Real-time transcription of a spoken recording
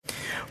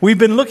We've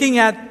been looking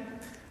at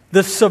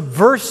the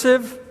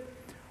subversive,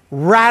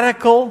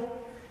 radical,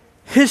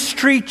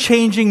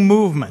 history-changing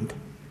movement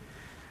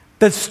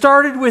that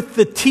started with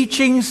the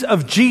teachings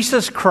of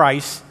Jesus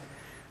Christ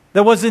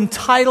that was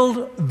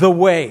entitled The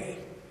Way.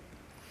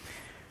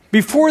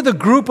 Before the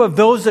group of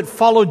those that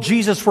followed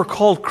Jesus were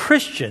called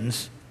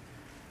Christians,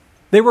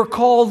 they were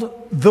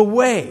called The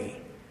Way.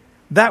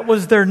 That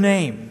was their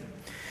name.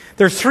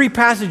 There's 3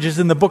 passages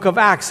in the book of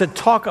Acts that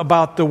talk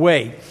about the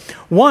way.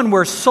 One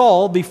where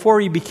Saul, before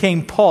he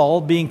became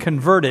Paul, being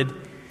converted,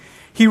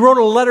 he wrote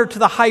a letter to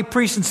the high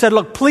priest and said,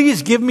 look,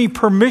 please give me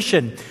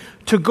permission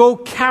to go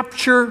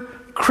capture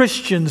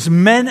Christians,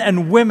 men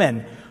and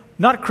women,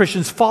 not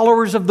Christians,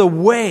 followers of the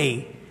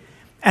way,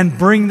 and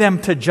bring them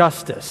to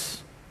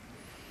justice.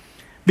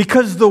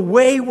 Because the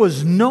way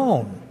was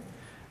known.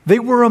 They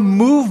were a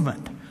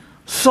movement.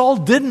 Saul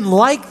didn't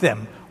like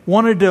them,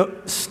 wanted to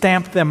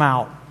stamp them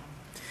out.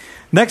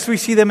 Next, we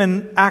see them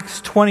in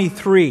Acts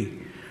 23,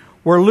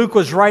 where Luke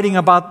was writing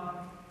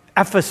about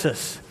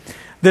Ephesus,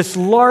 this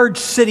large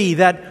city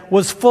that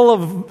was full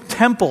of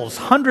temples,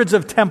 hundreds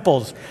of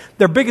temples.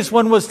 Their biggest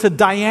one was to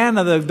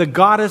Diana, the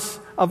goddess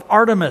of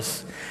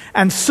Artemis.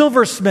 And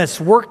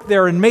silversmiths worked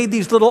there and made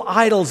these little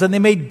idols, and they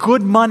made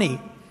good money.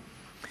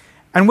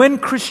 And when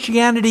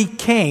Christianity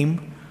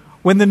came,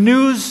 when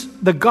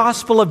the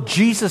gospel of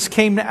Jesus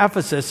came to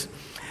Ephesus,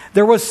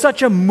 there was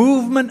such a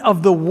movement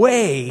of the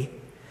way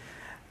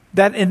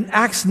that in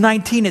Acts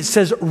 19 it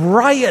says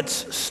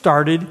riots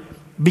started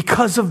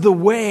because of the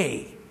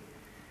way.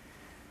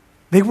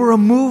 They were a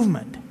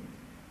movement.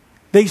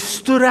 They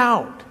stood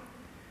out.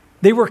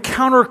 They were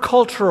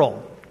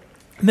countercultural.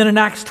 And then in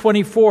Acts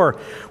 24,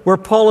 where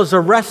Paul is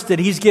arrested,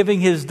 he's giving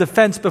his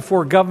defense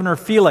before Governor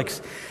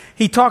Felix.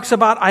 He talks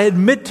about, I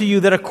admit to you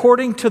that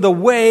according to the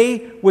way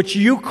which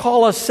you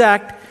call a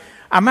sect,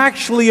 I'm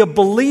actually a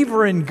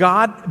believer in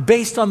God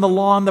based on the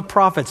law and the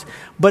prophets.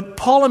 But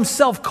Paul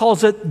himself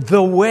calls it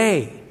the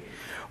way.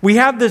 We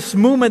have this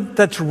movement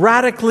that's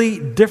radically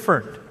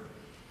different.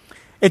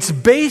 It's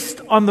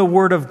based on the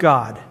Word of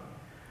God,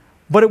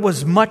 but it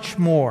was much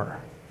more.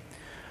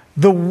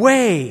 The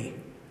way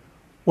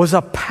was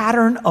a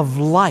pattern of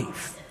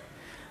life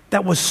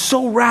that was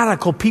so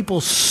radical,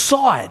 people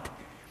saw it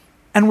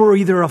and were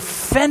either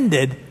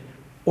offended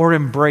or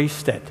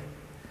embraced it.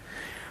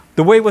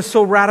 The way was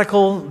so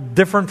radical,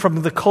 different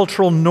from the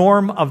cultural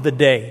norm of the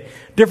day,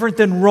 different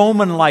than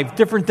Roman life,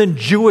 different than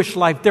Jewish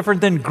life,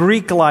 different than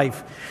Greek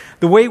life.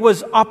 The way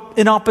was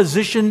in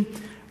opposition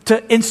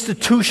to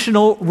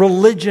institutional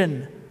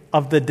religion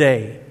of the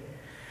day.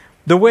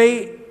 The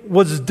way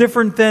was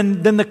different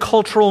than the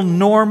cultural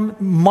norm,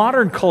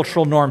 modern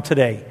cultural norm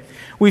today.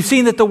 We've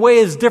seen that the way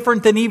is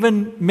different than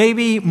even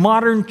maybe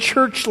modern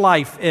church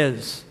life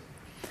is.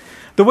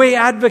 The way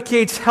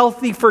advocates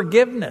healthy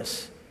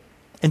forgiveness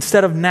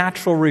instead of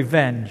natural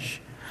revenge.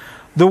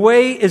 The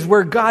way is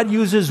where God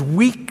uses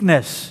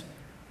weakness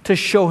to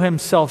show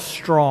himself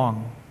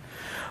strong.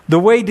 The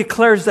way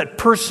declares that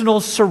personal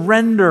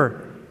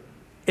surrender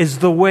is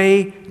the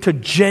way to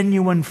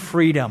genuine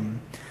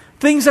freedom.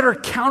 Things that are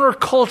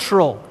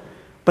countercultural,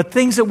 but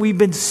things that we've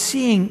been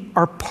seeing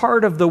are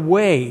part of the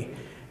way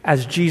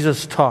as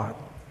Jesus taught.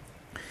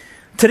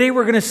 Today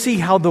we're going to see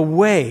how the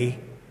way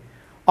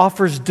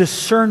offers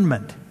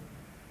discernment,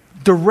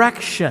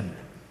 direction,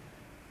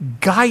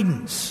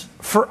 guidance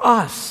for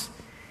us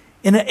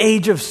in an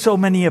age of so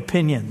many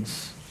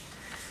opinions.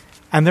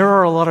 And there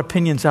are a lot of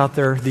opinions out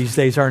there these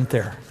days, aren't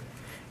there?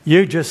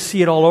 You just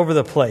see it all over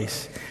the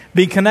place.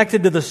 Being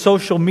connected to the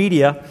social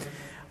media,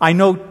 I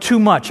know too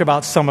much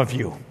about some of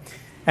you.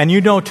 And you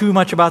know too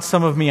much about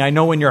some of me. I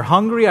know when you're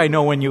hungry. I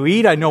know when you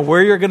eat. I know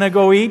where you're going to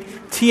go eat.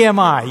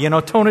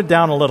 TMI, tone it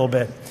down a little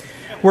bit.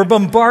 We're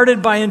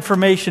bombarded by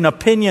information,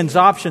 opinions,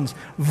 options,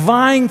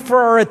 vying for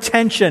our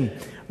attention,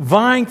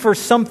 vying for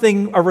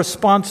something, a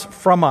response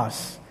from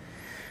us.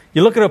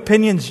 You look at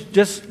opinions,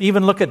 just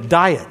even look at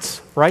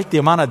diets, right? The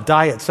amount of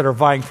diets that are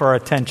vying for our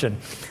attention.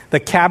 The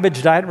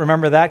cabbage diet,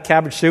 remember that?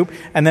 Cabbage soup.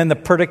 And then the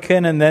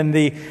Perdican, and then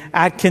the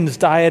Atkins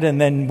diet, and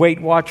then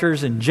Weight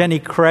Watchers and Jenny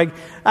Craig.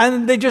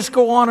 And they just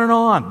go on and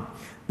on.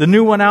 The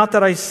new one out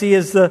that I see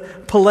is the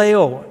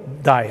paleo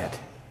diet,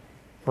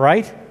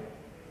 right?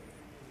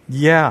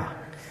 Yeah.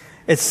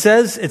 It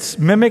says it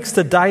mimics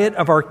the diet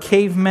of our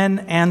cavemen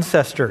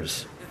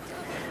ancestors.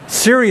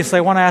 Seriously,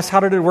 I want to ask, how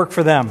did it work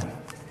for them?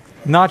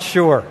 Not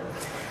sure.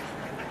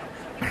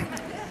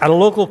 At a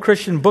local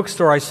Christian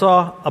bookstore, I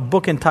saw a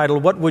book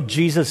entitled, What Would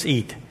Jesus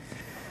Eat?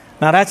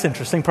 Now that's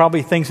interesting.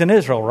 Probably things in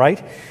Israel,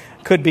 right?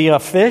 Could be a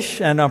fish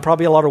and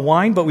probably a lot of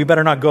wine, but we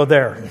better not go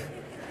there.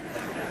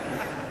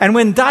 And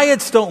when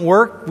diets don't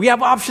work, we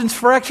have options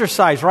for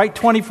exercise, right?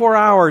 24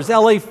 hours,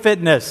 LA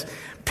Fitness,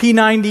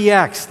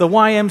 P90X, the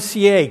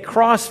YMCA,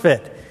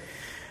 CrossFit.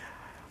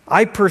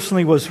 I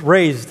personally was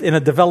raised in a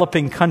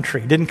developing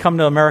country. Didn't come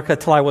to America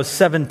till I was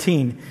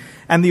 17.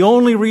 And the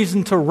only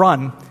reason to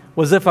run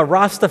was if a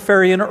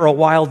Rastafarian or a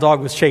wild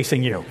dog was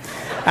chasing you.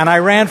 And I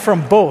ran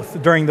from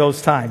both during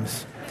those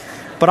times.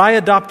 But I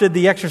adopted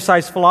the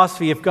exercise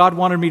philosophy. If God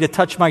wanted me to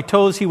touch my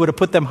toes, he would have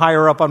put them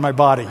higher up on my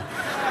body.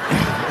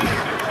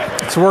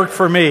 It's worked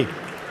for me.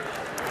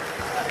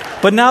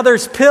 But now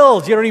there's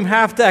pills. You don't even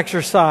have to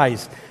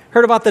exercise.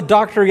 Heard about the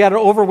doctor. He had an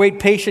overweight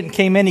patient,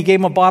 came in. He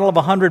gave him a bottle of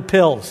 100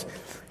 pills.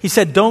 He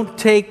said,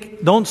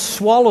 don't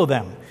swallow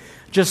them.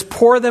 Just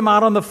pour them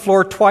out on the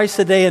floor twice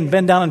a day and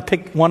bend down and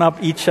pick one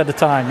up each at a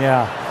time.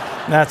 Yeah,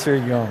 that's where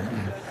you go.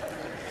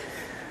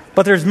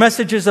 But there's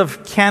messages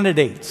of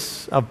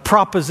candidates, of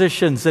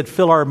propositions that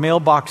fill our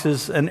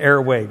mailboxes and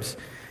airwaves.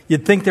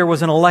 You'd think there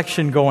was an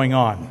election going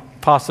on,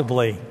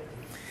 possibly.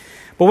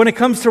 But when it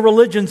comes to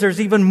religions, there's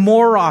even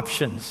more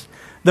options.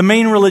 The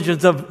main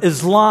religions of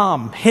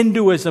Islam,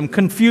 Hinduism,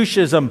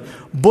 Confucianism,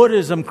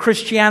 Buddhism,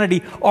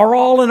 Christianity are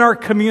all in our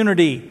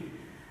community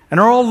and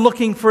are all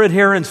looking for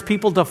adherents,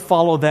 people to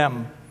follow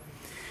them.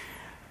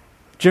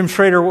 Jim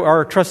Schrader,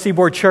 our trustee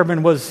board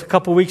chairman, was a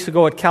couple weeks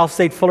ago at Cal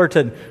State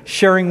Fullerton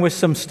sharing with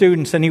some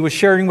students, and he was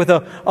sharing with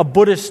a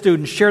Buddhist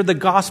student, shared the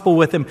gospel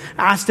with him,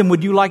 asked him,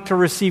 would you like to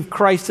receive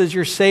Christ as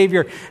your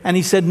Savior? And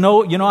he said,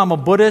 no, I'm a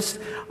Buddhist.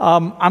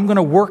 I'm going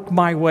to work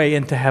my way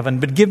into heaven,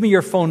 but give me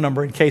your phone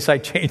number in case I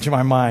change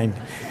my mind.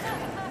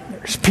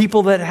 There's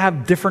people that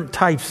have different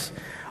types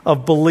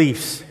of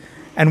beliefs,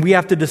 and we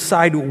have to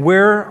decide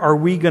where are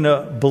we going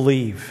to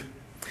believe.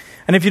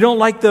 And if you don't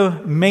like the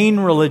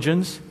main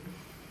religions,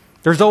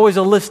 there's always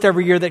a list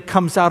every year that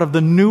comes out of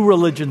the new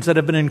religions that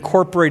have been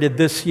incorporated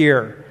this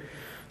year.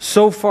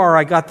 So far,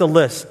 I got the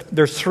list.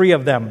 There's 3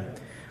 of them.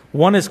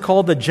 One is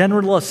called the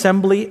General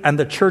Assembly and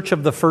the Church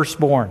of the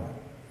Firstborn.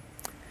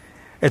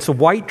 It's a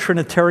white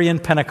Trinitarian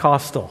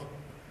Pentecostal.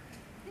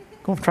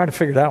 Go try to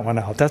figure that one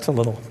out. That's a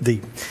little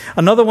deep.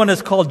 Another one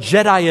is called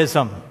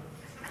Jediism.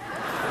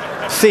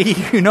 See,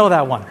 you know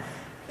that one.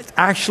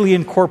 Actually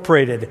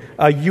incorporated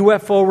a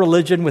UFO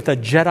religion with a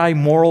Jedi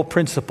moral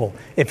principle.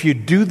 If you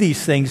do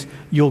these things,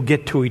 you'll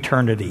get to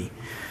eternity.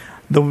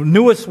 The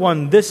newest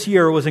one this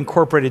year was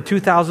incorporated,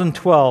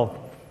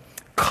 2012,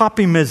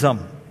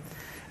 Copymism.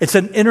 It's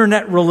an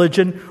internet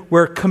religion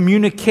where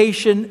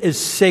communication is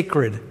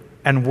sacred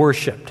and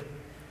worshipped.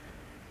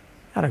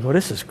 I go,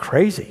 this is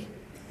crazy.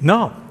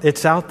 No,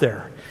 it's out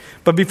there.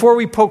 But before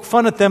we poke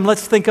fun at them,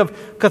 let's think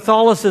of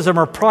Catholicism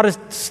or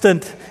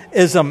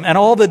Protestantism and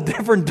all the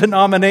different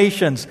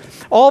denominations.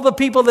 All the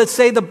people that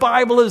say the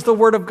Bible is the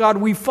Word of God,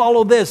 we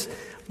follow this.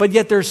 But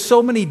yet there's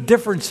so many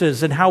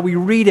differences in how we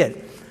read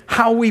it,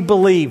 how we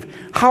believe.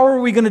 How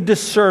are we going to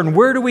discern?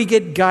 Where do we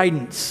get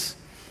guidance?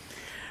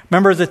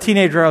 Remember, as a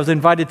teenager, I was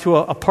invited to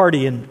a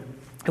party, and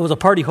it was a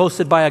party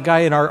hosted by a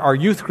guy in our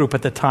youth group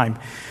at the time.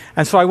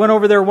 And so I went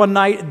over there one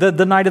night,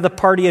 the night of the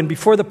party, and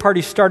before the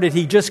party started,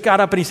 he just got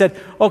up and he said,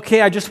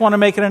 okay, I just want to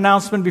make an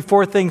announcement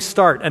before things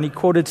start. And he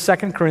quoted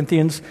 2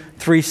 Corinthians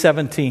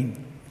 3:17.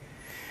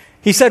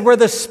 He said, where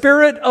the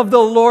Spirit of the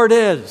Lord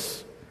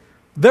is,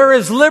 there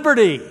is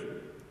liberty.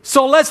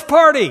 So let's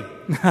party.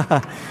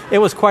 It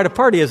was quite a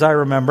party, as I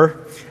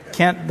remember.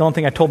 Don't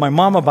think I told my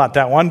mom about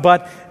that one,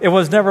 but it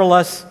was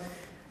nevertheless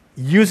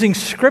using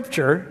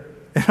Scripture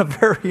in a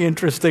very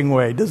interesting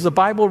way. Does the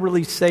Bible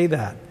really say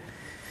that?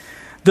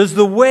 Does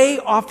the way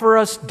offer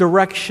us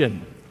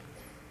direction,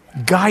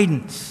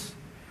 guidance,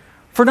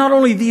 for not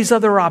only these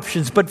other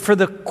options, but for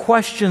the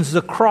questions,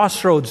 the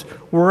crossroads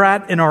we're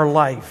at in our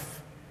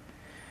life?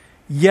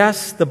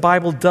 Yes, the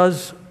Bible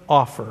does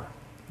offer.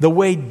 The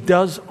way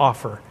does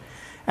offer.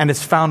 And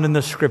it's found in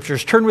the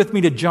Scriptures. Turn with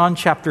me to John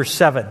chapter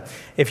 7.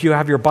 If you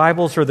have your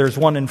Bibles or there's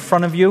one in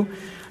front of you.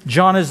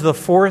 John is the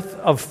 4th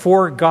of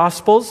 4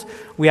 Gospels.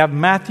 We have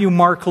Matthew,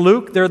 Mark,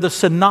 Luke. They're the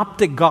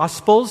synoptic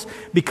Gospels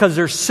because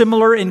they're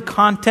similar in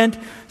content,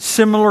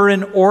 similar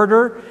in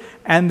order,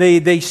 and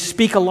they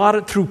speak a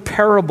lot through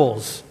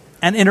parables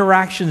and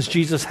interactions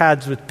Jesus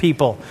had with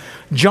people.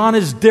 John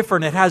is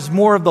different. It has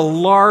more of the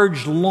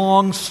large,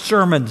 long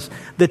sermons,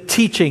 the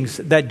teachings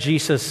that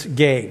Jesus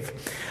gave.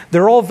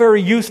 They're all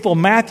very useful.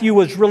 Matthew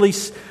was really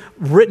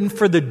written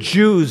for the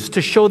Jews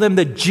to show them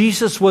that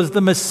Jesus was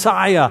the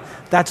Messiah.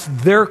 That's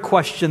their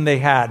question they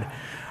had.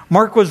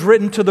 Mark was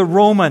written to the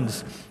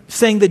Romans,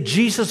 saying that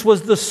Jesus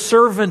was the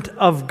servant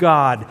of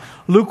God.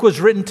 Luke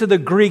was written to the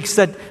Greeks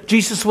that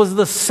Jesus was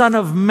the Son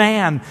of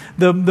Man,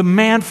 the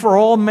man for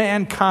all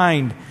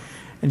mankind.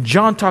 And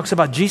John talks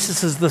about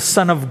Jesus as the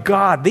Son of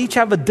God. They each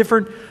have a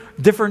different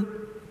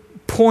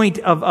point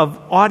of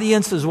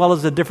audience as well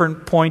as a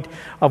different point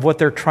of what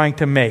they're trying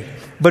to make,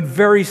 but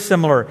very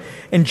similar.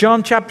 In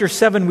John chapter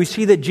 7, we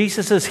see that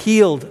Jesus has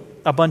healed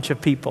a bunch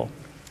of people.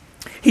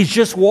 He's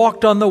just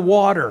walked on the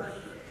water.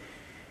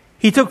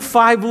 He took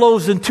 5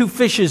 loaves and 2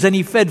 fishes and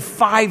he fed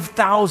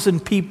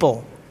 5,000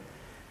 people.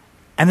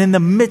 And in the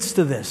midst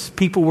of this,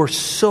 people were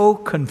so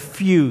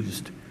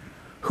confused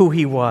who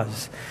he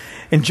was.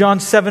 In John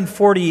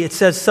 7:40, it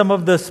says, some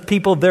of the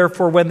people,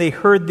 therefore, when they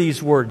heard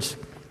these words,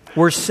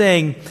 were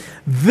saying,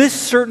 this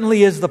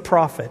certainly is the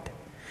prophet.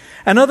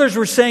 And others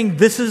were saying,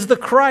 this is the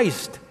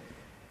Christ.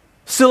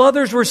 Still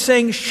others were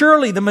saying,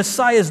 surely the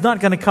Messiah is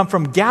not going to come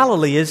from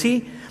Galilee, is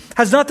he?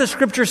 Has not the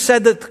Scripture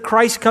said that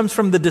Christ comes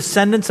from the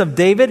descendants of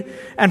David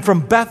and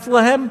from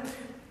Bethlehem,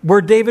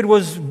 where David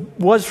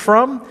was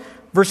from?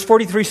 Verse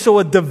 43, so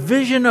a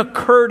division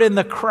occurred in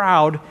the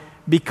crowd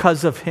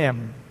because of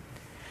him.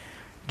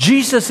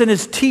 Jesus in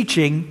his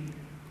teaching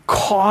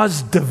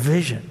caused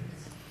division.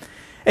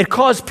 It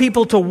caused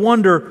people to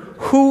wonder,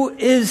 who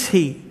is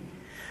he?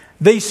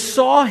 They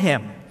saw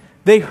him.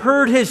 They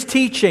heard his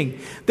teaching.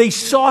 They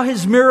saw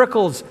his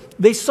miracles.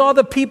 They saw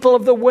the people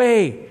of the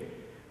way.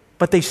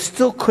 But they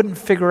still couldn't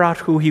figure out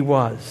who he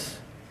was.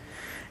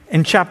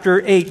 In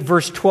chapter 8,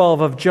 verse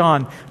 12 of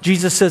John,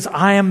 Jesus says,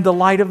 I am the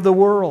light of the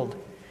world.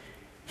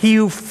 He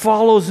who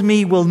follows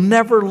me will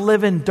never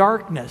live in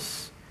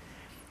darkness.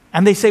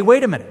 And they say,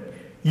 wait a minute.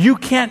 You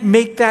can't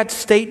make that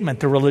statement,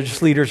 the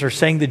religious leaders are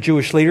saying, the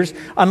Jewish leaders,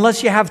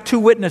 unless you have two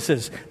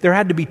witnesses. There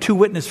had to be two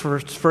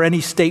witnesses for any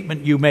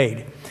statement you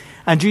made.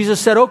 And Jesus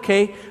said,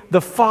 okay,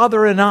 the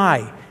Father and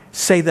I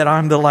say that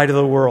I'm the light of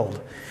the world.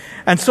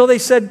 And so they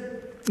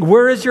said,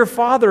 where is your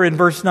Father in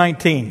verse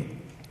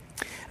 19?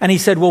 And he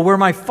said, well, where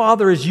my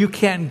Father is, you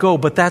can't go,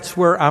 but that's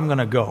where I'm going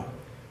to go.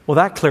 Well,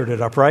 that cleared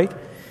it up, right?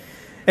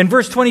 In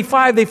verse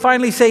 25, they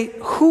finally say,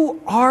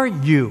 who are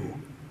you?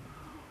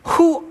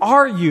 Who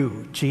are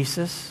you,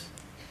 Jesus?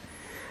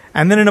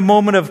 And then in a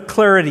moment of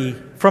clarity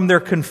from their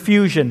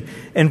confusion,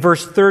 in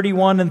verse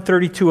 31 and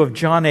 32 of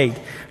John 8,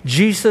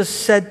 Jesus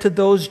said to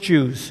those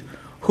Jews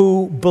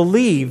who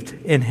believed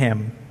in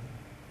him,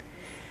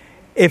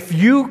 if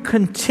you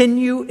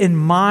continue in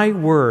my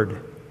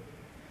word,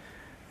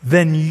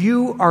 then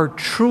you are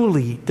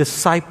truly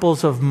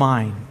disciples of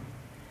mine,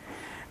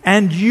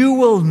 and you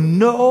will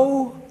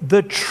know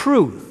the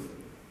truth,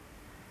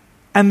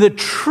 and the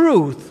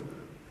truth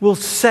will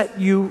set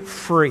you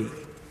free.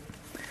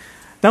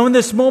 Now, in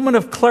this moment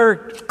of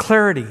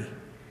clarity,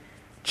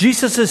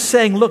 Jesus is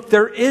saying, look,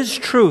 there is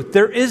truth,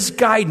 there is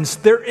guidance,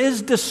 there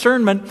is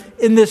discernment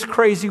in this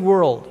crazy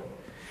world.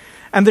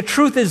 And the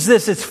truth is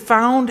this, it's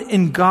found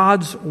in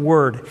God's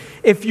word.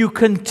 If you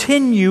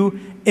continue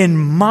in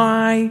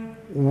my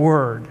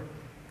word.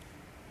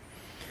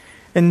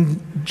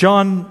 In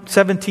John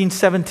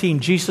 17:17,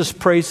 Jesus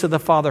prays to the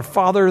Father,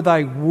 Father,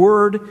 thy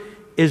word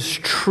is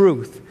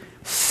truth.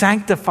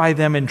 Sanctify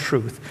them in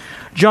truth.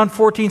 John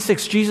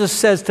 14:6, Jesus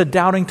says to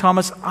doubting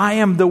Thomas, I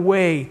am the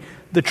way,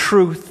 the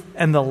truth,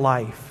 and the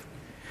life.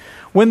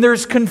 When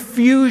there's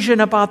confusion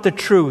about the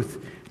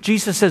truth,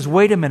 Jesus says,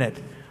 wait a minute,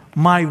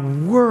 my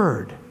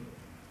word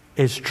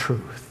is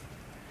truth.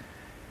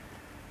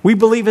 We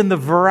believe in the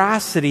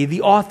veracity,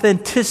 the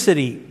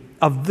authenticity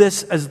of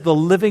this as the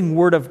living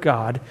word of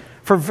God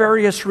for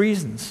various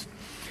reasons.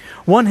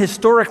 One,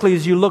 historically,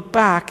 as you look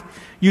back,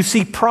 you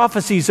see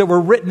prophecies that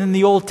were written in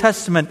the Old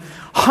Testament.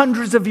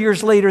 Hundreds of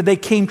years later, they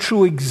came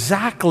true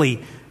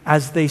exactly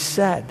as they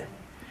said.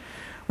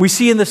 We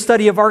see in the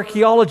study of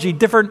archaeology,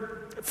 different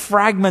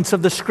fragments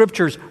of the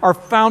scriptures are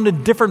found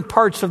in different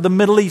parts of the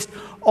Middle East,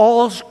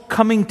 all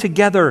coming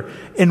together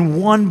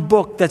in one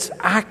book that's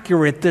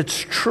accurate, that's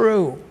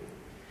true.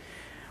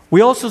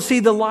 We also see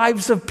the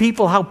lives of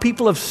people, how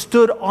people have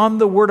stood on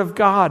the Word of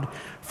God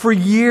for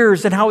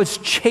years and how it's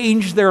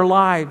changed their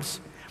lives.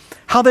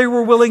 How they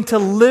were willing to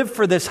live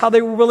for this, how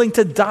they were willing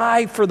to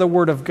die for the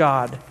Word of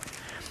God.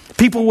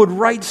 People would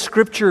write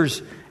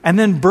scriptures and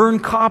then burn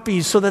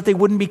copies so that they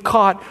wouldn't be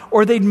caught,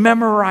 or they'd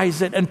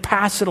memorize it and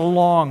pass it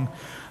along.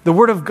 The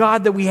Word of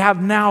God that we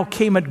have now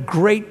came at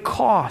great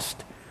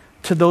cost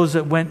to those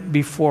that went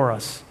before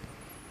us.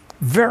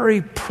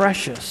 Very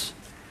precious,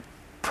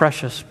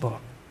 precious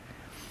book.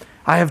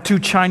 I have 2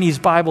 Chinese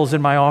Bibles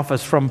in my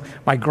office from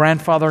my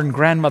grandfather and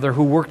grandmother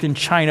who worked in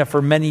China for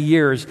many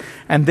years.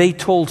 And they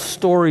told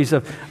stories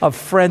of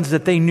friends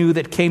that they knew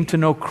that came to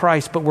know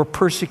Christ but were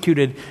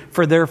persecuted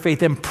for their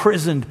faith,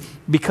 imprisoned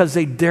because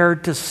they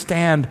dared to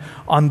stand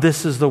on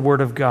this as the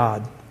Word of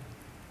God.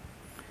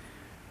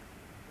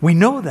 We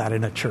know that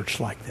in a church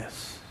like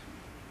this.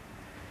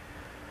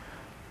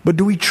 But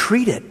do we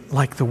treat it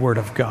like the Word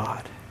of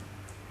God?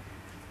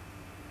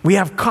 We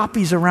have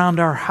copies around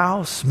our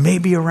house,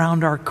 maybe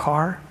around our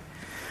car.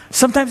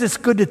 Sometimes it's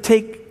good to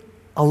take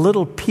a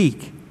little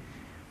peek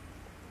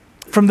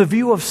from the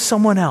view of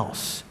someone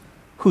else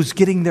who's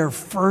getting their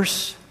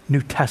first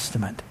New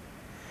Testament.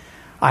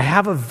 I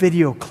have a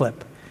video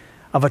clip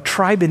of a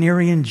tribe in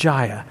Irian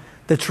Jaya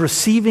that's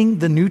receiving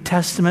the New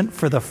Testament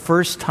for the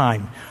first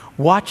time.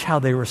 Watch how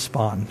they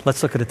respond.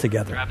 Let's look at it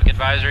together. Traffic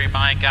advisory,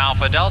 Mike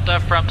Alpha Delta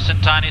from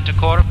Sintani to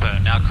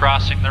Korpu. Now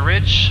crossing the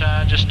ridge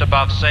just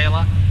above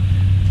Sela.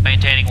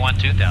 Maintaining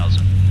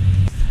 1-2000.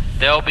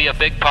 There'll be a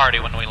big party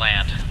when we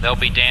land. They'll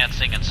be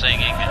dancing and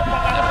singing.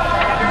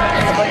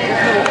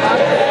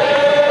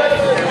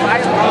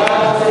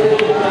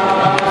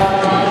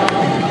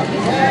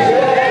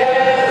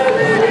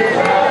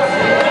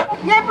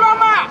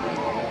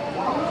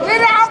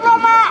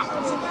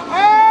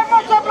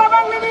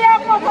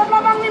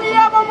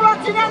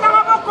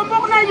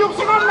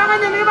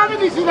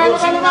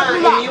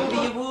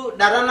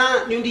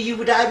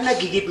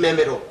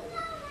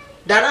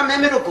 Dara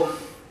memerokum.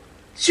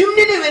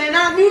 Sumni de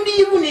venena nyundi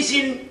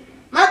yibunisin.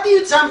 Mati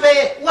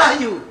utsampe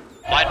wahyu.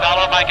 White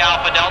Valor, Mike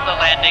Alpha Delta,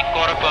 landing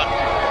Korpu.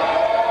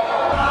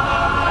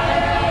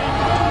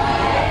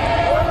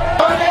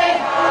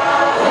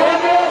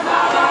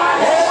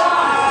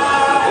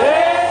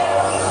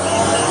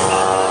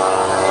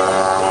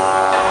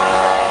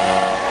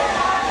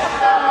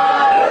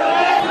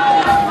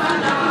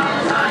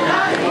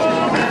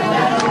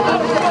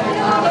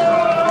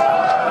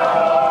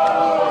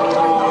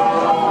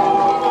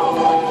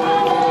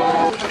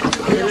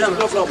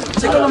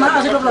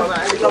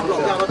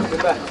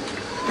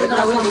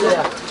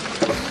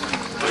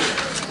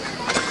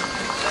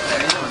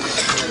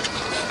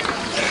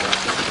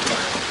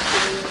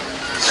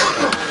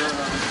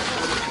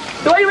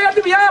 Doy we have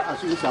to be up.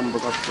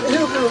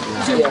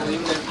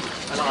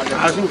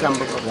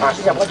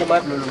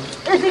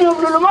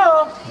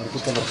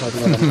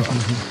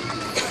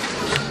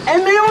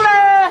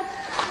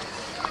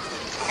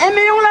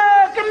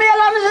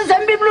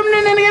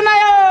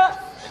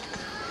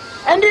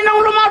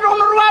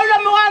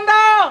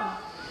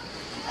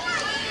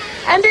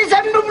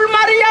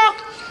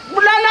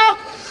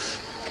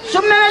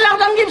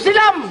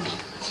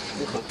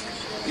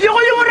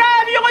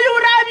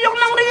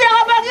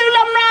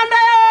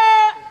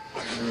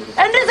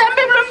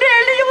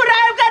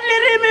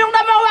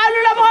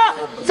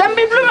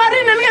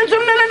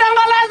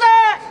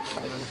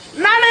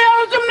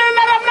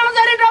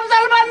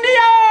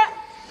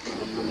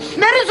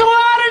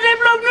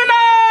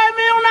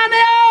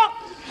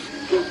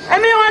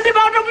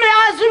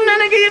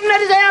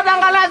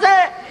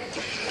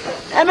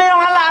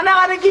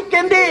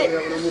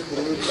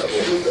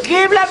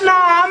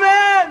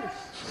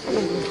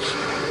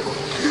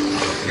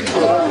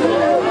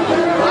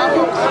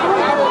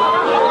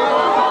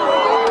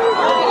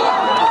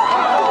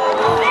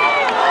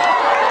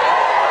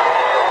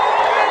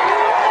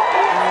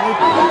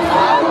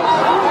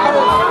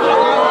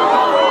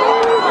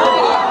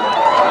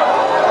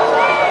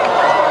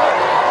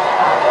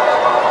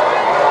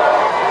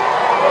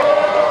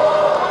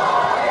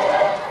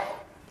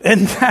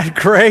 Isn't that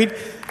great?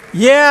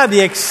 Yeah,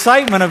 the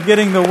excitement of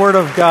getting the Word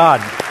of God.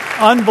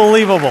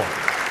 Unbelievable.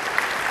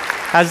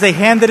 As they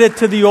handed it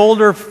to the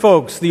older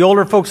folks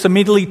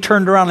immediately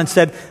turned around and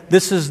said,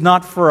 "This is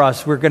not for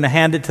us. We're going to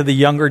hand it to the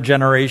younger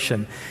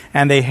generation."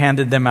 And they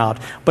handed them out.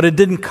 But it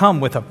didn't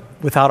come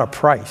without a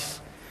price.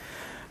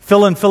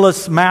 Phil and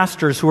Phyllis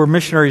Masters, who were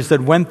missionaries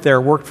that went there,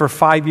 worked for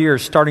 5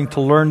 years starting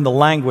to learn the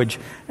language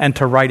and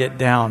to write it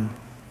down.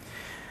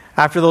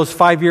 After those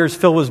 5 years,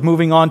 Phil was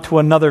moving on to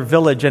another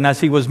village, and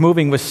as he was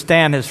moving with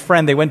Stan, his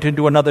friend, they went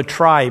into another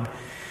tribe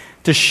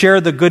to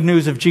share the good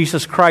news of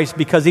Jesus Christ,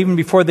 because even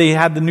before they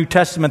had the New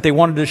Testament, they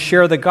wanted to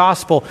share the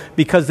gospel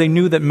because they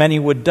knew that many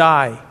would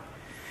die.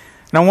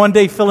 Now one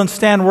day, Phil and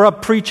Stan were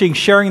up preaching,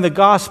 sharing the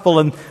gospel,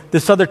 and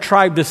this other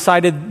tribe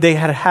decided they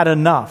had had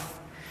enough.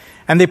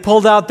 And they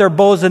pulled out their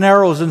bows and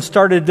arrows and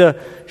started to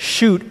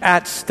shoot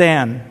at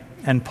Stan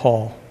and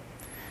Paul.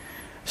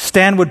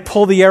 Stan would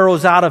pull the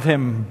arrows out of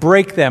him,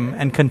 break them,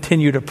 and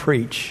continue to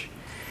preach.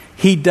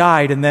 He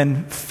died, and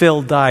then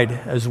Phil died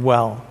as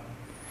well.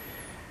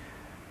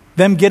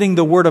 Them getting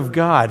the Word of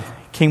God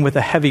came with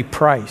a heavy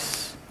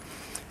price.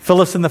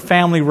 Phyllis and the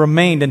family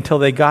remained until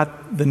they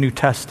got the New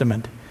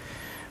Testament.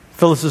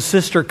 Phyllis's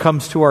sister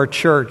comes to our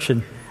church,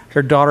 and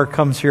her daughter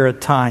comes here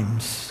at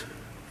times.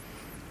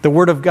 The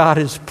Word of God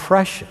is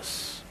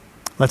precious.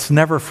 Let's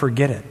never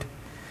forget it.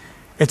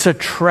 It's a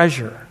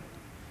treasure.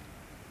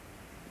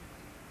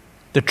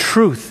 The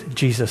truth,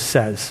 Jesus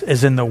says,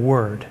 is in the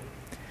Word.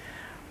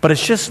 But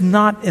it's just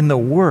not in the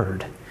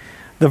Word.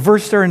 The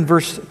verse there in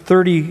verse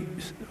 30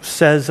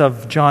 says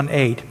of John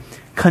 8,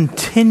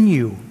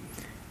 "Continue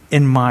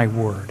in my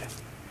Word."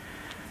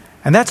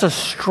 And that's a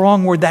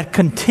strong word. That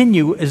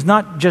continue is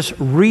not just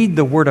read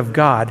the Word of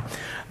God.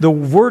 The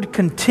word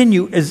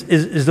continue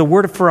is the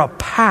word for a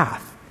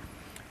path,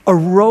 a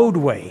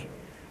roadway,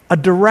 a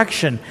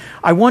direction.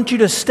 I want you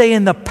to stay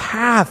in the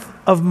path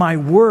of my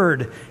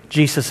Word,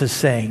 Jesus is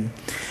saying.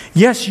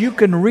 Yes, you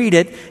can read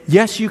it.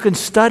 Yes, you can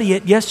study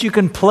it. Yes, you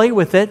can play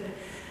with it.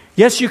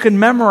 Yes, you can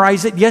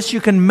memorize it. Yes, you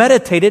can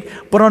meditate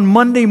it. But on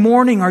Monday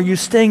morning, are you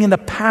staying in the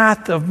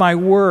path of my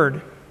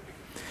Word?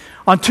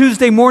 On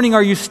Tuesday morning,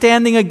 are you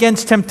standing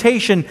against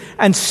temptation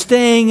and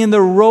staying in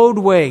the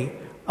roadway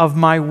of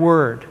my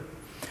Word?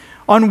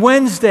 On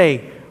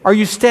Wednesday, are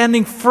you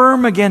standing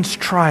firm against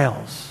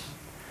trials?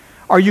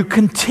 Are you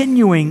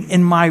continuing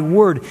in my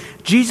Word?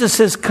 Jesus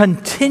says,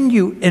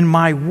 "Continue in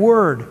my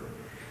Word."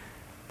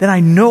 Then I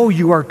know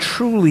you are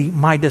truly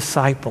my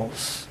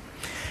disciples.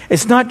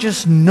 It's not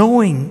just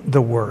knowing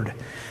the Word.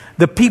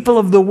 The people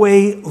of the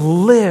way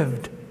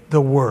lived the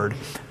Word.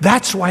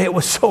 That's why it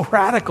was so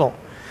radical.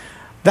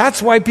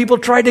 That's why people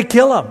tried to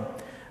kill him.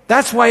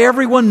 That's why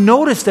everyone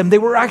noticed them. They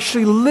were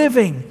actually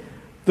living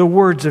the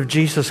words of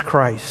Jesus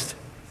Christ.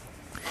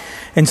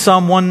 In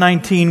Psalm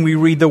 119, we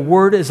read, "The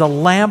Word is a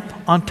lamp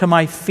unto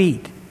my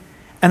feet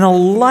and a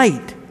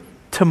light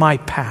to my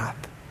path."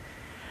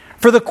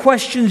 For the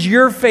questions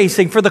you're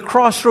facing, for the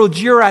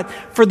crossroads you're at,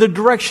 for the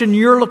direction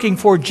you're looking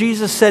for,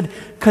 Jesus said,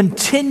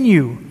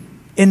 "Continue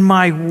in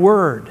my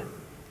Word."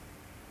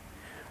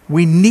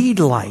 We need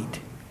light.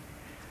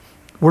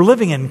 We're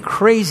living in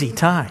crazy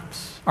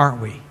times,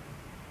 aren't we?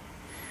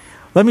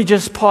 Let me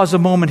just pause a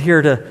moment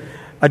here to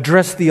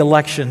address the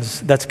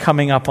elections that's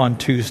coming up on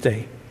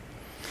Tuesday.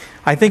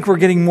 I think we're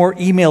getting more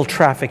email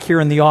traffic here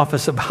in the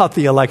office about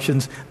the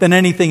elections than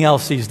anything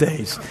else these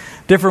days.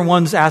 Different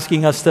ones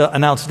asking us to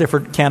announce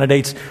different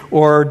candidates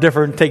or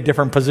take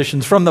different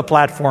positions from the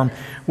platform,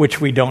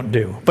 which we don't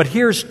do. But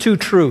here's two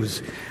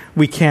truths.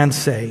 we can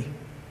say.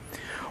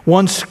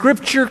 One,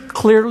 Scripture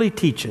clearly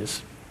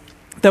teaches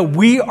that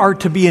we are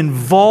to be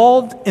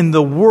involved in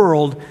the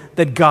world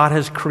that God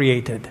has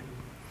created.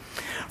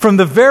 From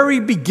the very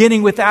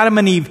beginning with Adam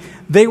and Eve,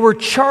 they were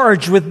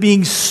charged with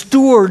being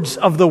stewards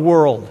of the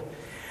world.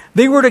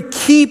 They were to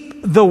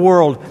keep the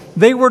world.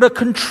 They were to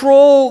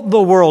control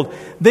the world.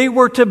 They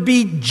were to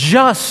be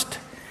just.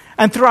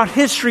 And throughout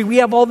history, we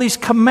have all these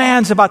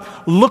commands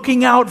about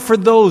looking out for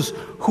those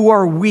who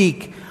are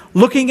weak,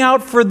 looking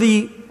out for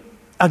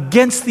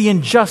against the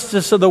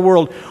injustice of the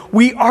world.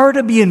 We are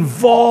to be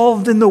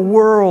involved in the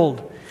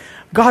world.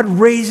 God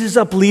raises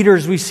up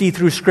leaders, we see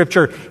through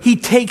Scripture. He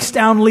takes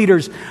down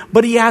leaders,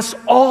 but He asks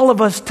all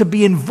of us to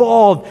be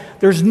involved.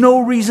 There's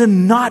no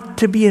reason not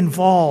to be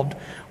involved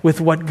with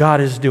what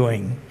God is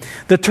doing.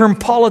 The term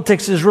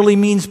politics really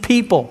means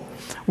people.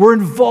 We're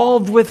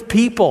involved with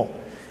people.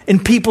 In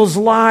people's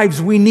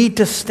lives, we need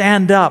to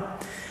stand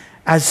up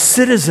as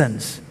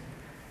citizens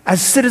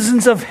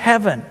of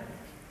heaven,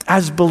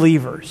 as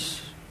believers.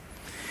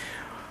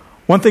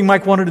 One thing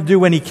Mike wanted to do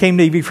when he came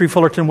to EV Free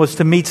Fullerton was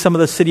to meet some of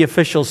the city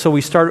officials. So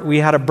we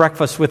had a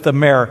breakfast with the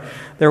mayor.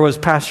 There was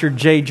Pastor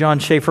J. John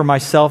Schaefer,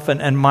 myself,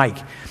 and Mike.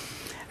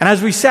 And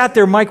as we sat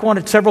there, Mike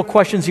wanted several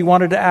questions he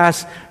wanted to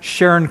ask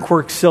Sharon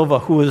Quirk Silva,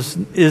 who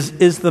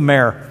is the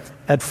mayor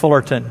at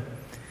Fullerton.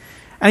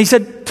 And he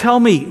said, tell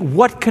me,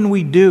 what can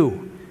we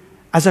do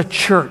as a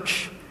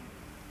church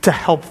to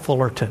help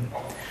Fullerton?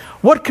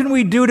 What can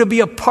we do to be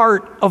a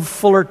part of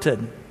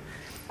Fullerton?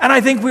 And I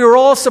think we were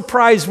all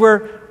surprised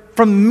where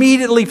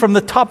immediately from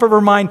the top of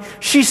her mind,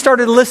 she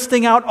started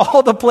listing out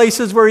all the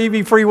places where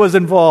EV Free was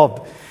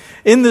involved.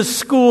 In the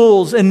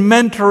schools, in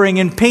mentoring,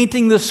 in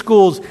painting the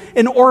schools,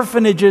 in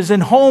orphanages, in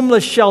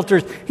homeless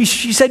shelters.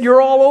 She said,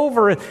 you're all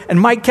over it.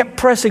 And Mike kept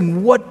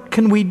pressing, what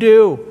can we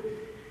do?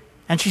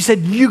 And she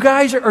said, you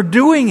guys are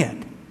doing it.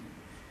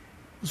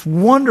 It's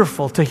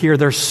wonderful to hear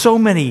there's so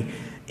many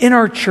in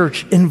our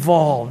church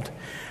involved.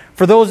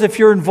 For those, if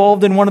you're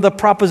involved in one of the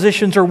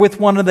propositions or with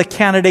one of the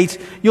candidates,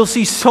 you'll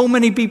see so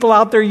many people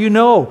out there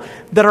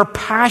that are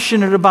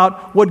passionate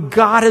about what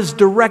God has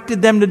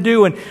directed them to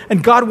do.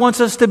 And God wants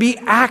us to be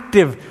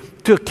active,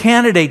 to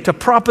candidate, to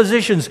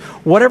propositions.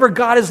 Whatever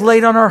God has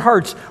laid on our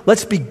hearts,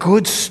 let's be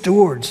good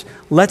stewards.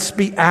 Let's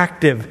be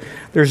active.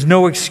 There's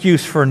no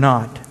excuse for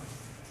not.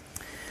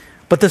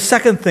 But the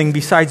second thing,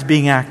 besides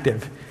being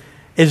active,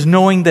 is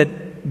knowing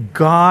that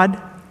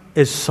God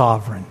is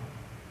sovereign.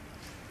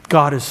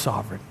 God is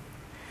sovereign.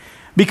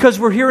 Because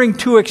we're hearing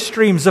two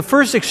extremes. The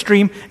first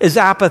extreme is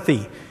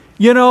apathy.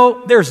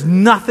 There's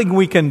nothing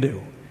we can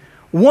do.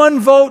 One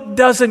vote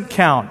doesn't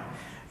count.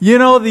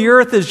 The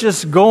earth is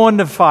just going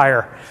to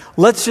fire.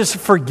 Let's just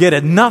forget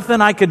it. Nothing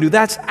I can do.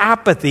 That's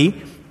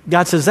apathy.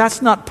 God says,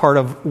 that's not part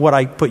of what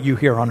I put you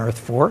here on earth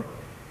for.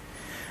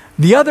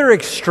 The other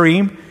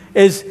extreme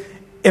is,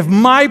 if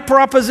my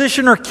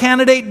proposition or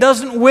candidate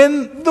doesn't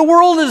win, the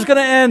world is going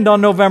to end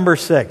on November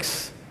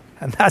 6th.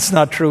 And that's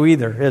not true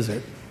either, is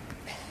it?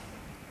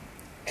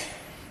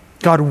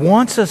 God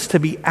wants us to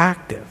be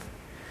active,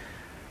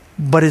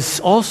 but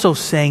is also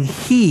saying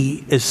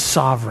He is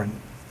sovereign.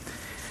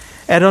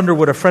 Ed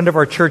Underwood, a friend of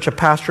our church, a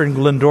pastor in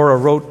Glendora,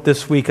 wrote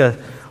this week a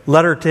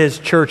letter to his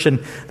church. And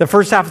the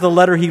first half of the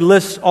letter, he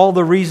lists all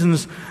the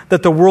reasons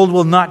that the world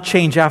will not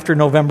change after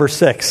November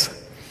 6th.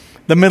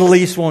 The Middle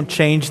East won't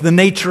change. The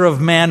nature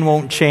of man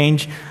won't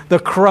change. The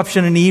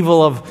corruption and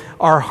evil of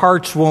our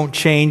hearts won't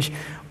change.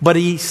 But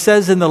he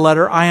says in the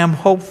letter, I am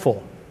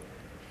hopeful.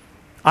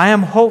 I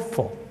am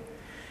hopeful.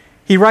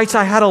 He writes,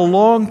 I had a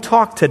long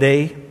talk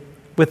today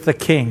with the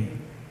king.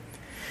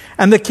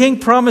 And the king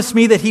promised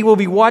me that he will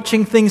be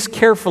watching things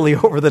carefully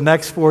over the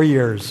next 4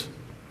 years.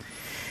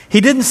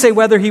 He didn't say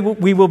whether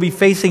we will be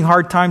facing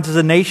hard times as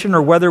a nation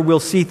or whether we'll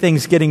see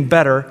things getting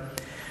better.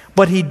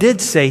 But he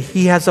did say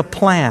he has a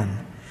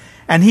plan.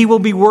 And he will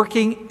be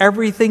working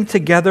everything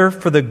together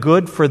for the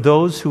good for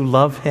those who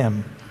love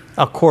him,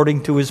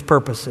 according to his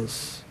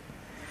purposes.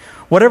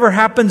 Whatever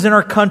happens in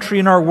our country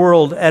and our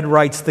world, Ed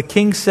writes, the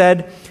king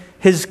said,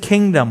 his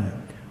kingdom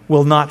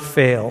will not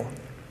fail.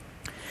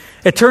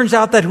 It turns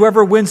out that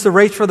whoever wins the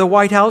race for the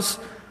White House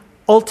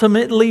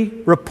ultimately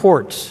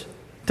reports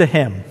to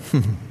him.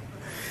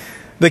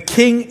 The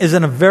king is a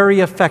very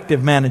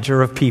effective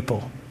manager of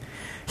people.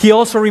 He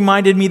also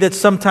reminded me that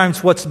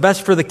sometimes what's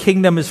best for the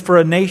kingdom is for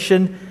a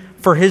nation,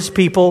 for his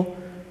people,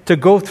 to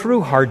go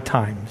through hard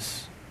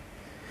times.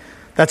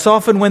 That's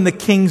often when the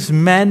king's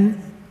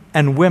men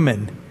and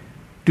women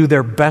do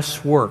their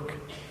best work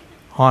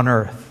on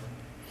earth.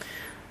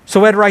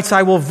 So Ed writes,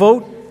 I will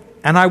vote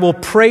and I will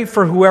pray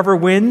for whoever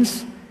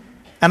wins,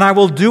 and I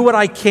will do what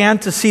I can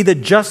to see that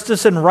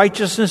justice and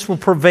righteousness will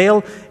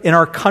prevail in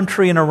our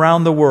country and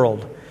around the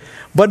world.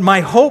 But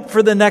my hope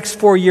for the next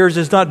 4 years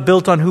is not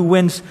built on who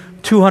wins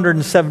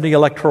 270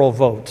 electoral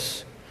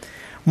votes.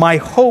 My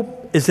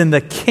hope is in the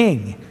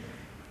king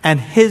and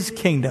his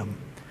kingdom.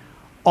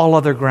 All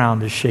other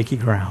ground is shaky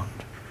ground.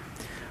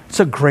 It's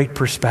a great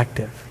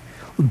perspective.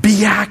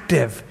 Be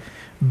active.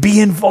 Be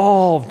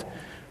involved.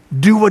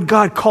 Do what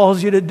God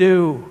calls you to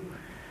do.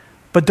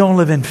 But don't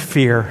live in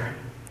fear.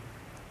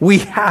 We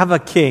have a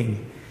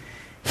king.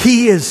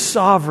 He is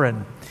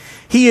sovereign.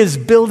 He is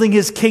building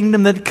his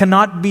kingdom that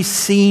cannot be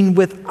seen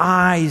with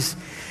eyes.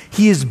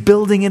 He is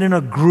building it in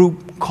a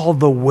group called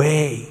the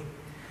Way.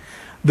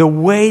 The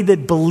Way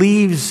that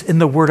believes in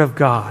the Word of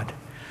God.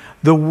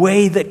 The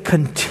Way that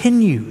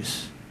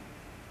continues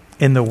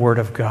in the Word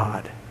of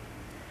God.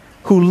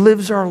 Who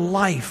lives our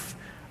life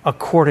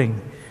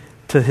according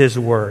to His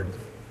Word.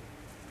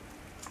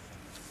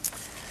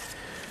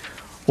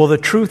 Well, the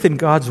truth in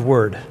God's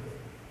Word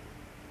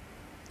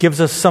gives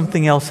us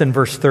something else in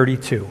verse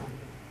 32.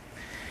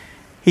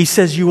 He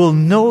says, you will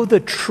know the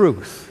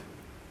truth,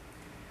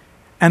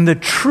 and the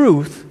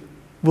truth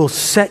will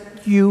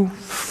set you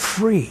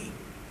free.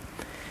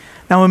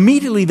 Now,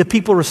 immediately the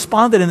people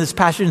responded in this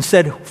passage and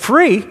said,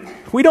 free?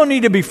 We don't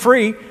need to be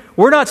free.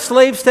 We're not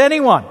slaves to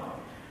anyone.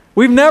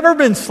 We've never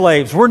been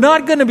slaves. We're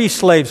not going to be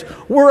slaves.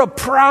 We're a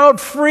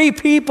proud, free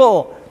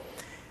people.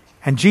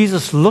 And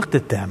Jesus looked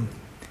at them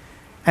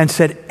and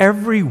said,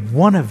 every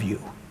one of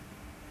you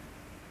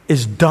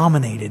is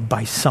dominated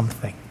by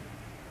something.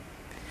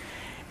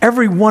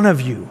 Every one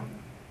of you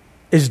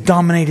is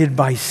dominated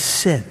by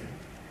sin,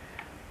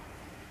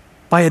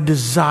 by a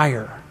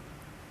desire,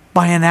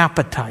 by an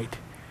appetite,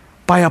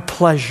 by a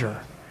pleasure,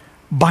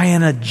 by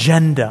an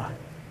agenda.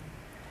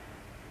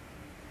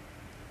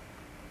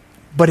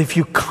 But if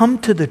you come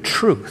to the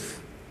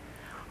truth,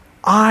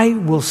 I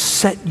will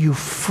set you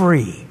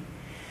free.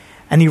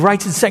 And he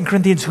writes in 2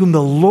 Corinthians, whom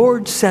the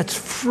Lord sets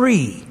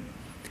free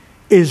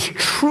is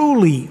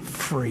truly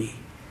free.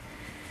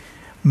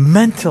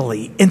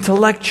 Mentally,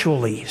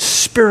 intellectually,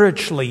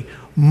 spiritually,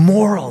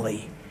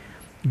 morally,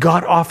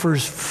 God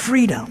offers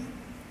freedom.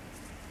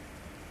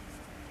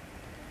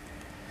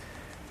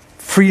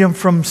 Freedom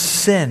from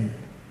sin,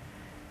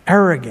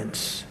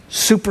 arrogance,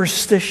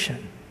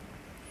 superstition.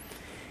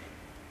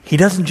 He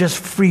doesn't just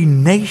free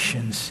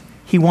nations.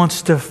 He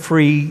wants to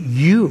free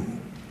you,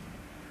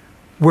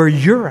 where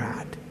you're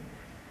at,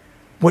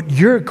 what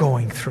you're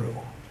going through.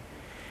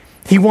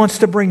 He wants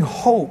to bring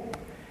hope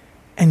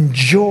and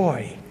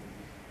joy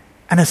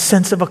and a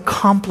sense of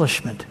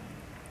accomplishment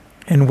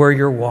in where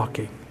you're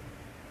walking.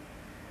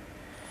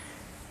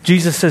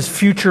 Jesus says,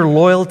 future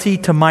loyalty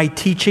to my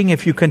teaching,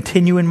 if you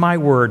continue in my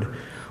word,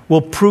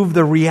 will prove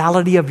the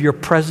reality of your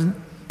present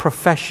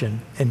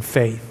profession and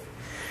faith.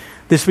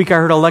 This week I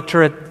heard a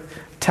lecture at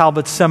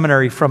Talbot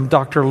Seminary from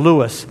Dr.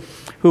 Lewis,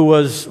 who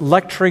was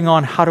lecturing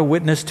on how to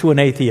witness to an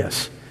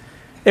atheist.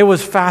 It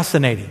was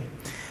fascinating.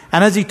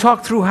 And as he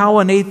talked through how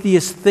an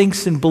atheist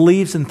thinks and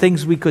believes and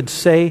things we could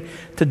say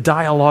to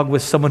dialogue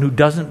with someone who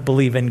doesn't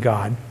believe in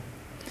God,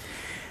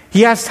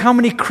 he asked how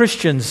many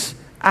Christians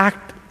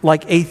act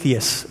like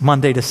atheists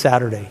Monday to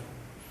Saturday.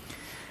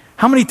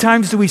 How many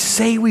times do we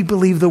say we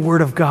believe the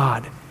Word of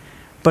God,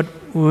 but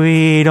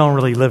we don't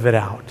really live it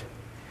out?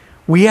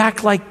 We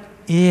act like,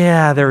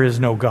 yeah, there is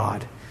no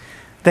God.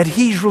 That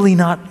He's really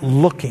not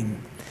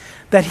looking.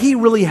 That He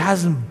really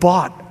hasn't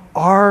bought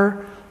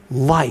our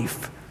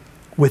life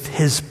with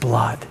His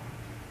blood.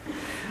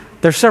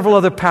 There are several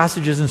other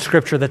passages in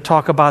Scripture that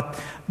talk about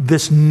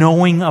this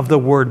knowing of the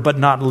Word but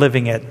not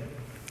living it.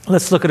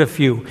 Let's look at a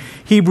few.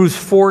 Hebrews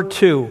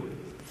 4:2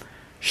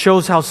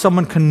 shows how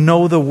someone can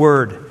know the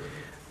Word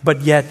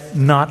but yet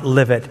not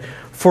live it.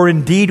 For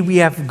indeed we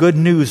have good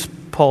news,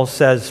 Paul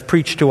says,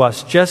 preached to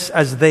us, just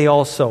as they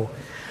also.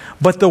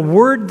 But the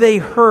word they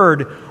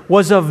heard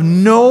was of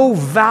no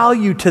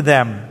value to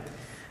them.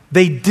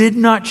 They did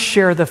not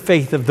share the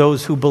faith of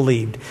those who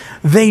believed.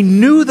 They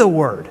knew the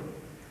word,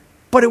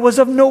 but it was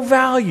of no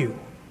value.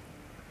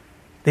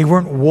 They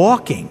weren't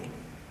walking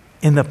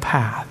in the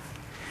path.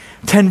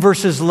 10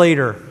 verses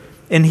later,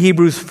 in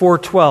Hebrews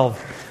 4:12,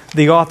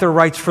 the author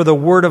writes, for the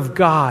word of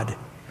God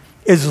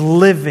is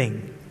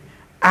living,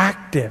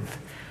 active,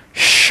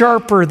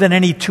 sharper than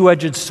any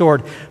two-edged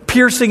sword,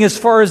 piercing as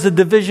far as the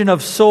division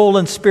of soul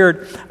and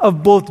spirit,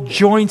 of both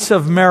joints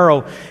of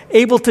marrow,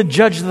 able to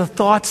judge the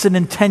thoughts and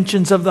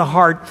intentions of the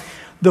heart.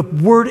 The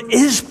word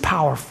is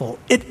powerful.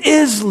 It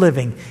is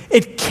living.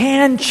 It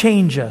can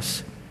change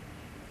us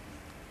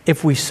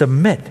if we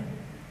submit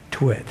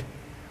to it.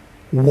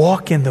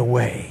 Walk in the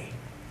way.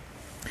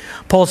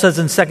 Paul says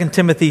in 2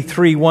 Timothy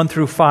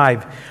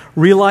 3:1-5,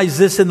 realize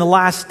this, in the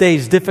last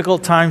days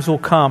difficult times will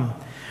come.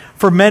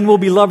 For men will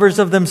be lovers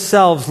of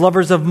themselves,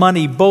 lovers of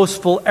money,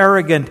 boastful,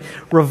 arrogant,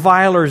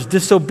 revilers,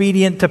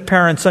 disobedient to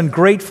parents,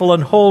 ungrateful,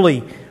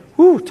 unholy.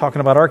 Talking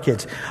about our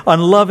kids.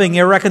 Unloving,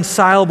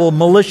 irreconcilable,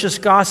 malicious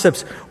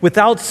gossips,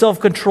 without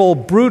self-control,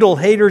 brutal,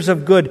 haters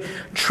of good,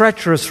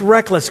 treacherous,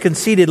 reckless,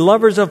 conceited,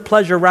 lovers of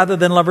pleasure rather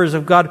than lovers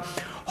of God,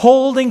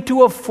 holding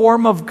to a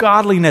form of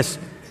godliness.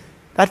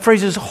 That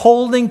phrase is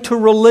holding to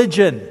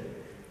religion.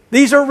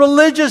 These are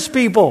religious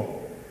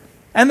people,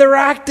 and they're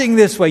acting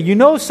this way. You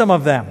know some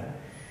of them.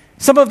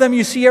 Some of them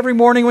you see every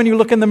morning when you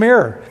look in the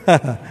mirror.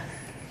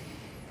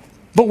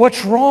 But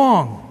what's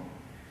wrong?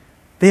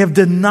 They have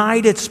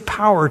denied its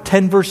power.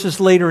 10 verses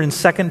later in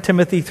 2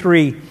 Timothy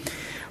 3,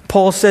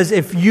 Paul says,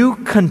 if you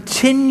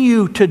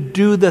continue to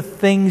do the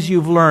things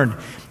you've learned,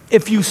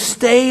 if you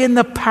stay in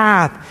the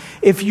path,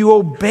 if you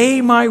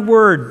obey my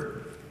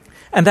word,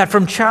 and that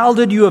from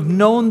childhood you have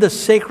known the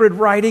sacred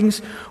writings,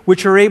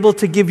 which are able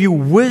to give you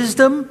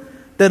wisdom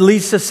that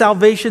leads to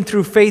salvation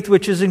through faith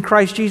which is in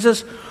Christ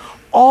Jesus.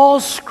 All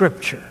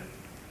Scripture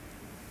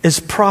is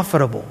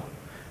profitable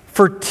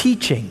for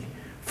teaching,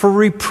 for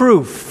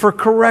reproof, for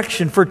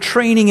correction, for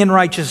training in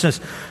righteousness,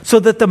 so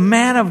that the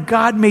man of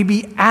God may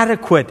be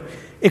adequate,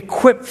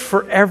 equipped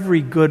for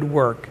every good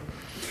work.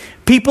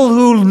 People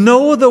who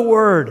know the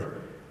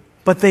Word,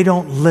 but they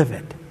don't live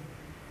it.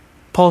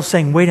 Paul's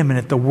saying, wait a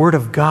minute, the Word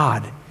of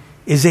God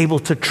is able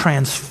to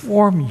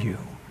transform you.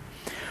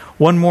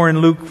 One more in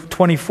Luke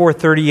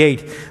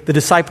 24:38. The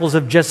disciples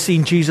have just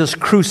seen Jesus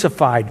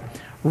crucified,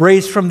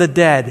 raised from the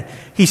dead.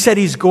 He said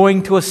he's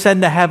going to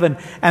ascend to heaven,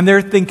 and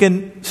they're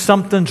thinking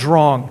something's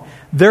wrong.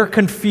 They're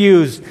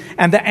confused,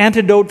 and the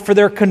antidote for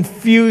their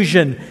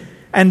confusion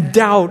and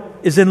doubt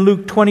is in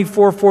Luke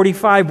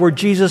 24:45, where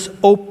Jesus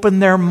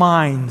opened their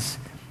minds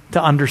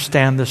to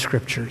understand the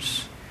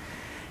Scriptures.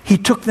 He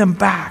took them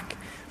back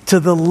to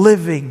the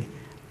living,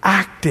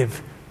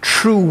 active,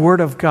 true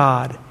Word of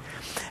God.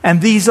 And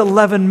these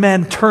 11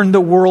 men turned the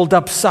world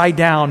upside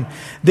down.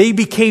 They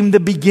became the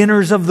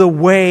beginners of the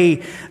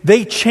way.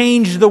 They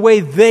changed the way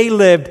they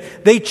lived.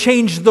 They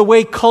changed the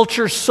way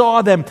culture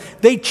saw them.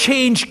 They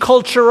changed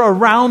culture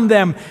around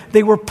them.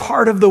 They were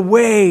part of the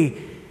way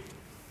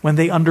when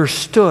they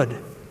understood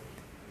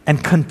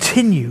and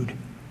continued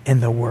in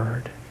the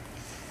Word.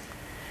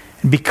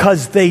 And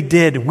because they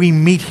did, we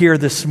meet here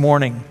this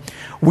morning.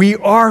 We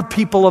are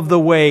people of the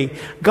way.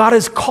 God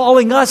is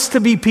calling us to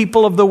be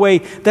people of the way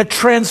that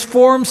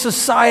transform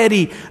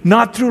society,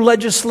 not through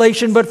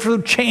legislation, but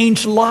through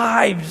changed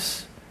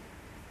lives.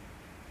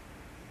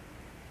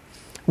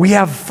 We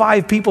have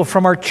 5 people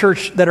from our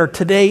church that are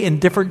today in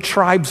different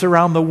tribes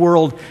around the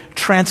world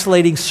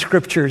translating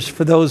Scriptures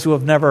for those who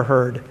have never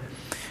heard.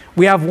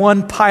 We have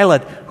one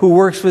pilot who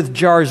works with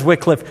Jars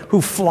Wycliffe,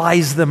 who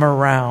flies them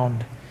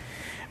around.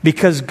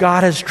 Because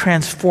God has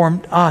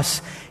transformed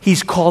us.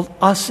 He's called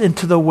us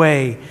into the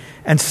way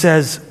and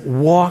says,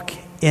 walk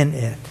in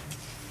it.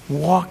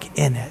 Walk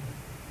in it.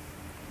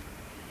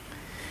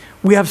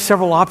 We have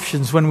several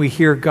options when we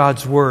hear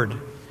God's word.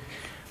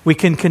 We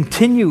can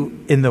continue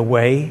in the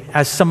way,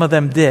 as some of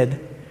them did.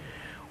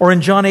 Or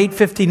in John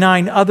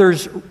 8:59,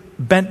 others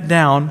bent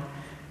down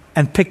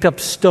and picked up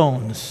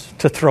stones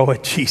to throw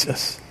at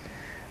Jesus.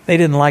 They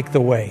didn't like the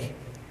way.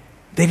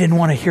 They didn't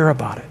want to hear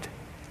about it.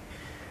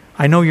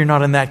 I know you're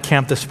not in that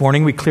camp this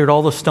morning. We cleared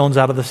all the stones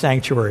out of the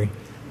sanctuary.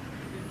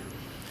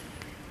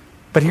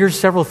 But here's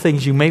several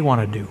things you may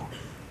want to do.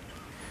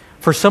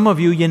 For some of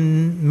you, you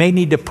may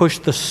need to push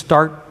the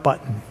start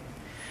button.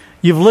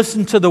 You've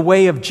listened to the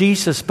way of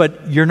Jesus,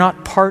 but you're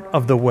not part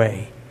of the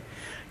way.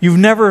 You've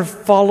never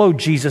followed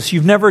Jesus.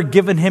 You've never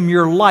given him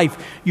your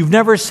life. You've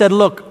never said,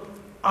 look,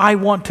 I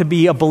want to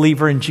be a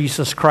believer in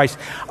Jesus Christ.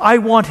 I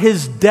want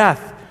his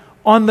death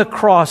on the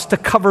cross to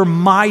cover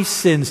my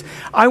sins.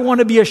 I want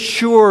to be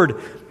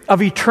assured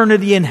of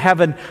eternity in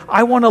heaven.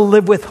 I want to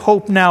live with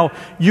hope now.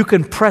 You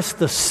can press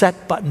the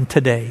set button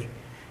today.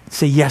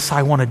 Say, yes,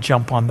 I want to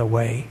jump on the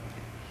way.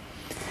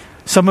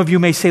 Some of you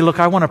may say, look,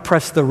 I want to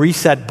press the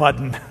reset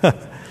button.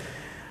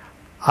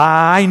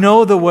 I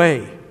know the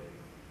way,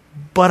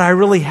 but I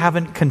really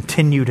haven't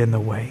continued in the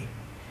way.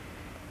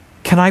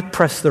 Can I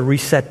press the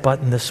reset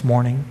button this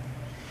morning?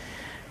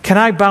 Can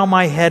I bow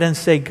my head and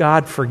say,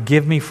 God,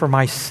 forgive me for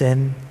my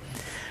sin?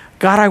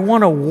 God, I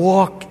want to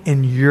walk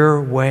in your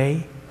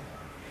way.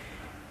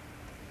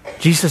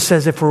 Jesus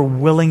says if we're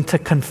willing to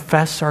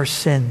confess our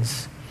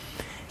sins,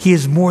 he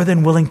is more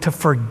than willing to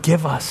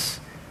forgive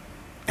us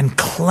and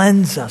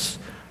cleanse us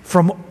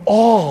from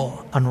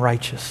all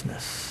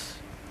unrighteousness.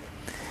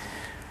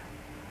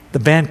 The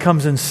band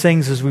comes and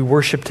sings as we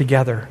worship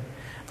together.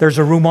 There's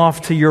a room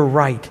off to your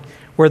right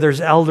where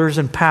there's elders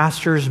and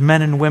pastors,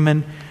 men and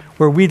women,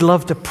 where we'd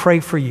love to pray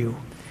for you.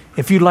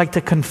 If you'd like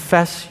to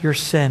confess your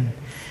sin,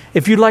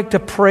 if you'd like to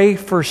pray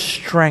for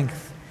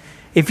strength,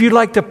 if you'd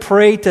like to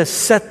pray to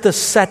set the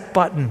set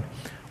button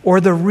or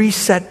the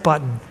reset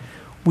button,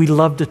 we'd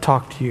love to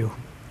talk to you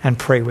and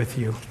pray with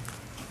you.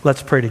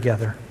 Let's pray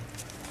together.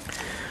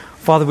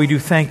 Father, we do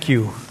thank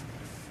you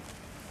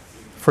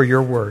for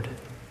your word.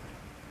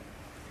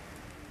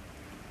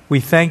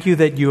 We thank you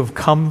that you have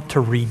come to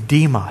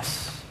redeem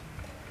us.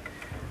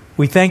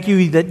 We thank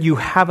you that you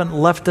haven't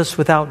left us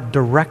without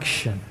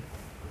direction.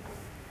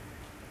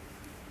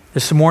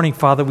 This morning,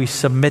 Father, we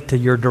submit to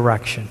your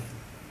direction.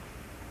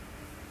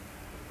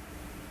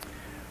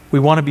 We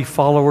want to be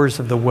followers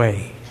of the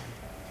way.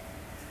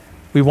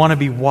 We want to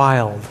be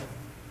wild,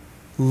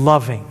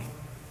 loving,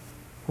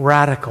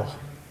 radical,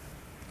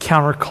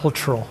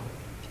 countercultural.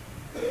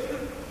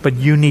 But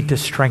you need to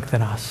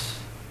strengthen us.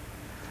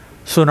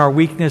 So in our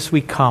weakness,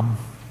 we come.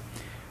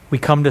 We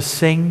come to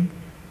sing.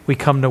 We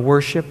come to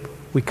worship.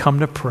 We come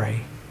to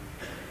pray.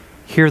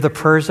 Hear the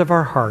prayers of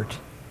our heart.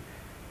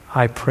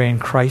 I pray in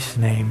Christ's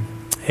name.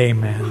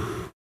 Amen.